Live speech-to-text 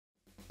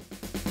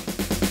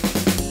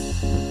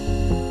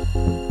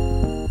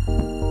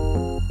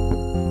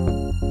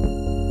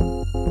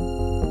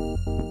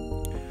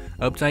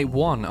Update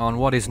 1 on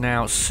what is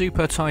now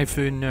Super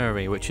Typhoon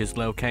Nuri, which is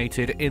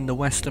located in the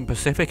Western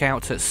Pacific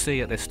out at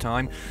sea at this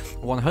time.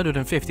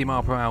 150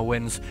 mph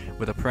winds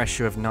with a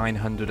pressure of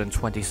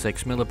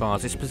 926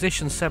 millibars. Its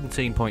position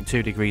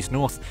 17.2 degrees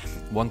north,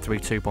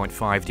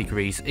 132.5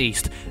 degrees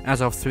east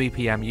as of 3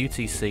 p.m.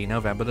 UTC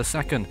November the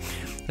 2nd.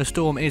 The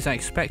storm is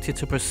expected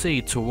to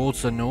proceed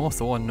towards the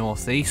north or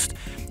northeast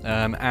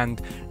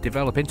and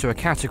develop into a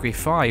Category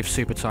 5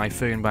 super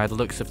typhoon by the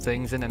looks of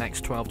things in the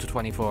next 12 to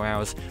 24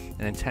 hours.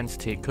 An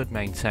intensity it could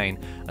maintain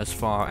as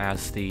far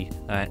as the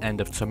end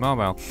of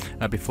tomorrow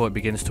before it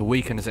begins to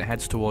weaken as it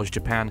heads towards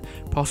Japan,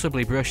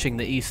 possibly brushing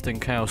the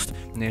eastern coast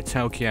near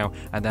Tokyo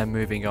and then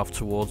moving off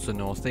towards the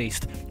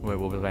northeast, where it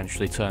will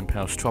eventually turn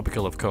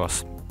post-tropical, of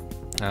course.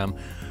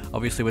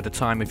 Obviously, with the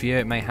time of year,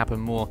 it may happen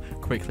more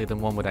quickly than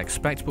one would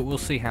expect, but we'll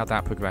see how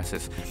that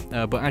progresses.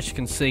 But as you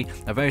can see,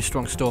 a very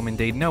strong storm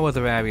indeed. No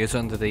other areas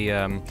under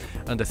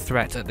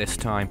threat at this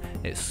time.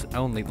 It's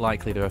only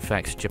likely to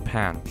affect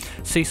Japan.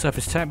 Sea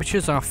surface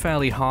temperatures are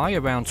fairly high,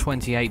 around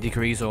 28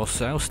 degrees or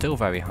so. Still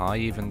very high,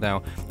 even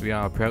though we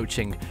are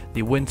approaching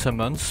the winter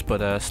months.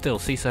 But still,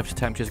 sea surface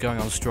temperatures going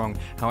on strong.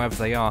 However,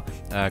 they are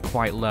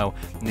quite low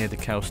near the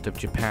coast of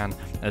Japan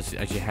as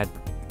you head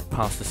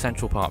past the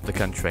central part of the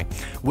country.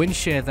 Wind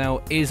shear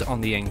though is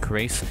on the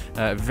increase,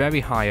 very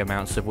high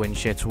amounts of wind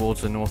shear towards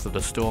the north of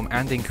the storm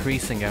and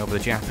increasing over the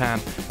Japan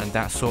and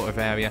that sort of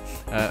area.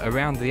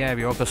 Around the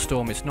area of the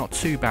storm it's not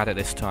too bad at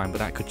this time, but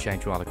that could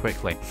change rather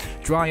quickly.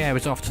 Dry air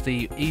is off to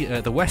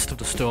the west of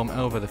the storm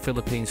over the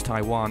Philippines,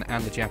 Taiwan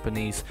and the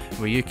Japanese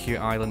Ryukyu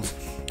Islands,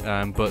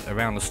 but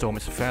around the storm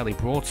it's a fairly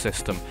broad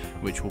system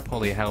which will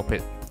probably help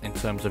it in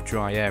terms of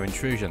dry air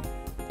intrusion.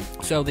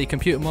 So the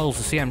computer models,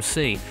 the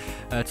CMC,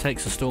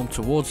 takes the storm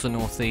towards the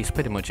northeast,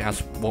 pretty much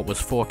as what was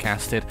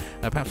forecasted,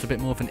 perhaps a bit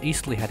more of an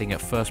easterly heading at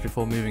first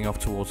before moving off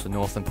towards the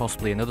north and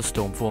possibly another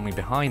storm forming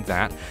behind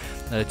that.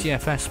 The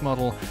GFS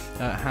model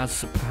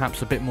has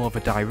perhaps a bit more of a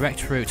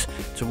direct route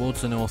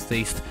towards the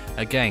northeast,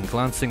 again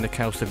glancing the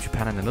coast of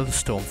Japan and another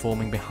storm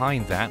forming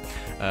behind that,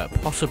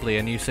 possibly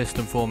a new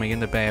system forming in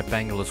the Bay of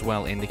Bengal as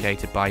well,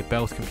 indicated by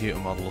both computer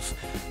models,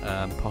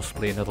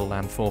 possibly another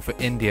landfall for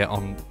India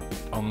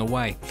on the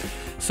way.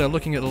 So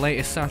looking at the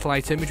latest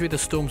satellite imagery, the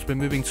storm's been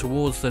moving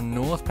towards the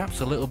north,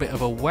 perhaps a little bit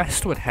of a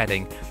westward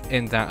heading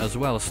in that as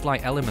well, a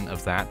slight element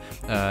of that.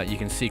 You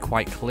can see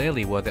quite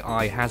clearly where the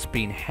eye has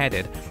been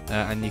headed,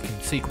 and you can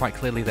see quite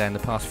clearly there in the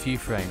past few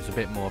frames a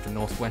bit more of a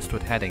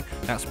northwestward heading.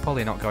 That's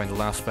probably not going to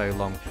last very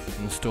long,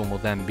 and the storm will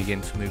then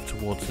begin to move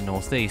towards the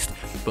northeast,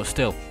 but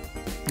still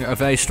a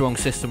very strong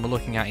system we're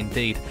looking at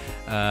indeed.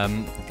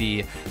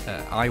 The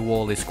eye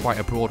wall is quite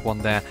a broad one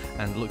there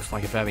and looks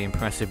like a very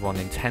impressive one,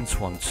 intense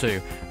one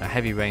too. A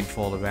heavy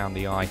rainfall around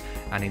the eye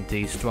and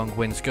indeed strong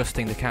winds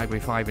gusting to Category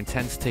 5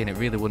 intensity, and it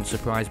really wouldn't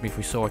surprise me if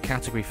we saw a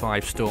Category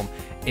 5 storm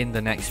in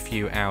the next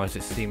few hours.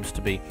 It seems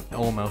to be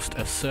almost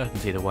a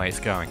certainty the way it's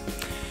going.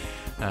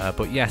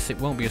 But yes, it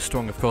won't be as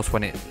strong of course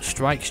when it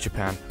strikes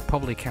Japan,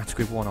 probably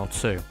Category 1 or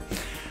 2.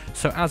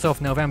 So as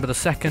of November the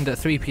 2nd at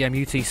 3 p.m.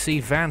 UTC,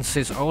 Vance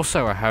is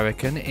also a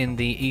hurricane in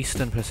the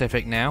eastern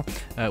Pacific now.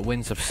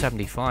 Winds of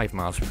 75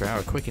 miles per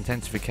hour, quick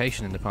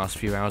intensification in the past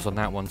few hours on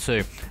that one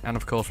too. And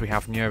of course we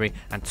have Nuri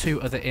and two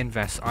other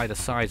Invests either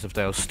sides of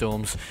those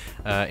storms,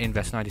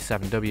 Invest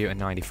 97W and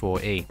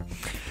 94E.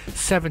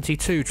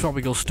 72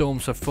 tropical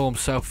storms have formed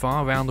so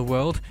far around the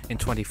world in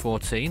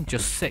 2014,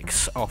 just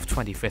 6 off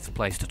 25th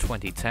place to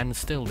 2010,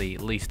 still the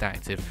least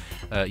active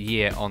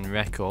year on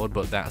record,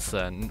 but that's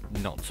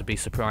not to be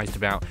surprised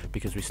about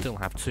because we still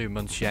have 2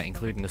 months yet,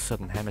 including the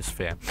southern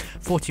hemisphere.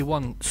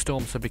 41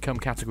 storms have become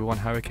Category 1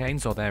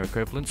 hurricanes or their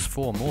equivalents,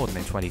 4 more than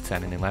in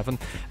 2010 and 11,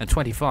 and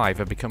 25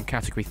 have become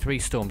Category 3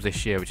 storms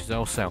this year, which is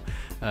also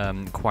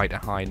quite a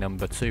high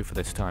number too for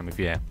this time of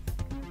year.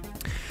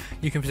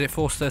 You can visit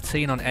Force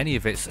 13 on any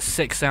of its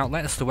 6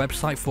 outlets. The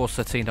website,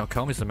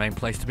 force13.com, is the main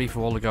place to be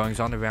for all the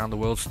goings-on around the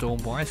world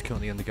storm-wise,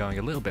 currently undergoing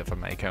a little bit of a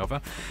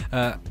makeover.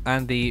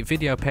 And the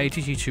video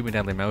pages, YouTube and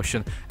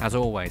Dailymotion, as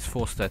always,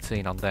 Force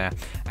 13 on there.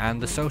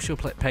 And the social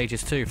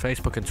pages too,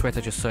 Facebook and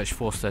Twitter, just search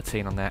Force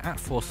 13 on there, at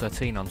Force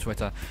 13 on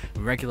Twitter,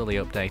 regularly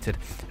updated.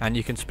 And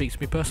you can speak to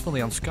me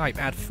personally on Skype,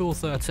 at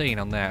Fool13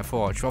 on there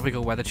for a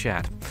tropical weather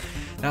chat.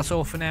 That's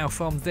all for now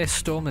from this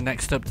storm. The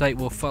next update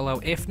will follow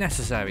if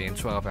necessary in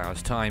 12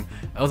 hours time.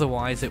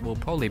 Otherwise it will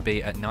probably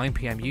be at 9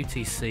 p.m.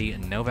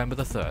 UTC November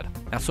the 3rd.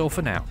 That's all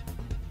for now.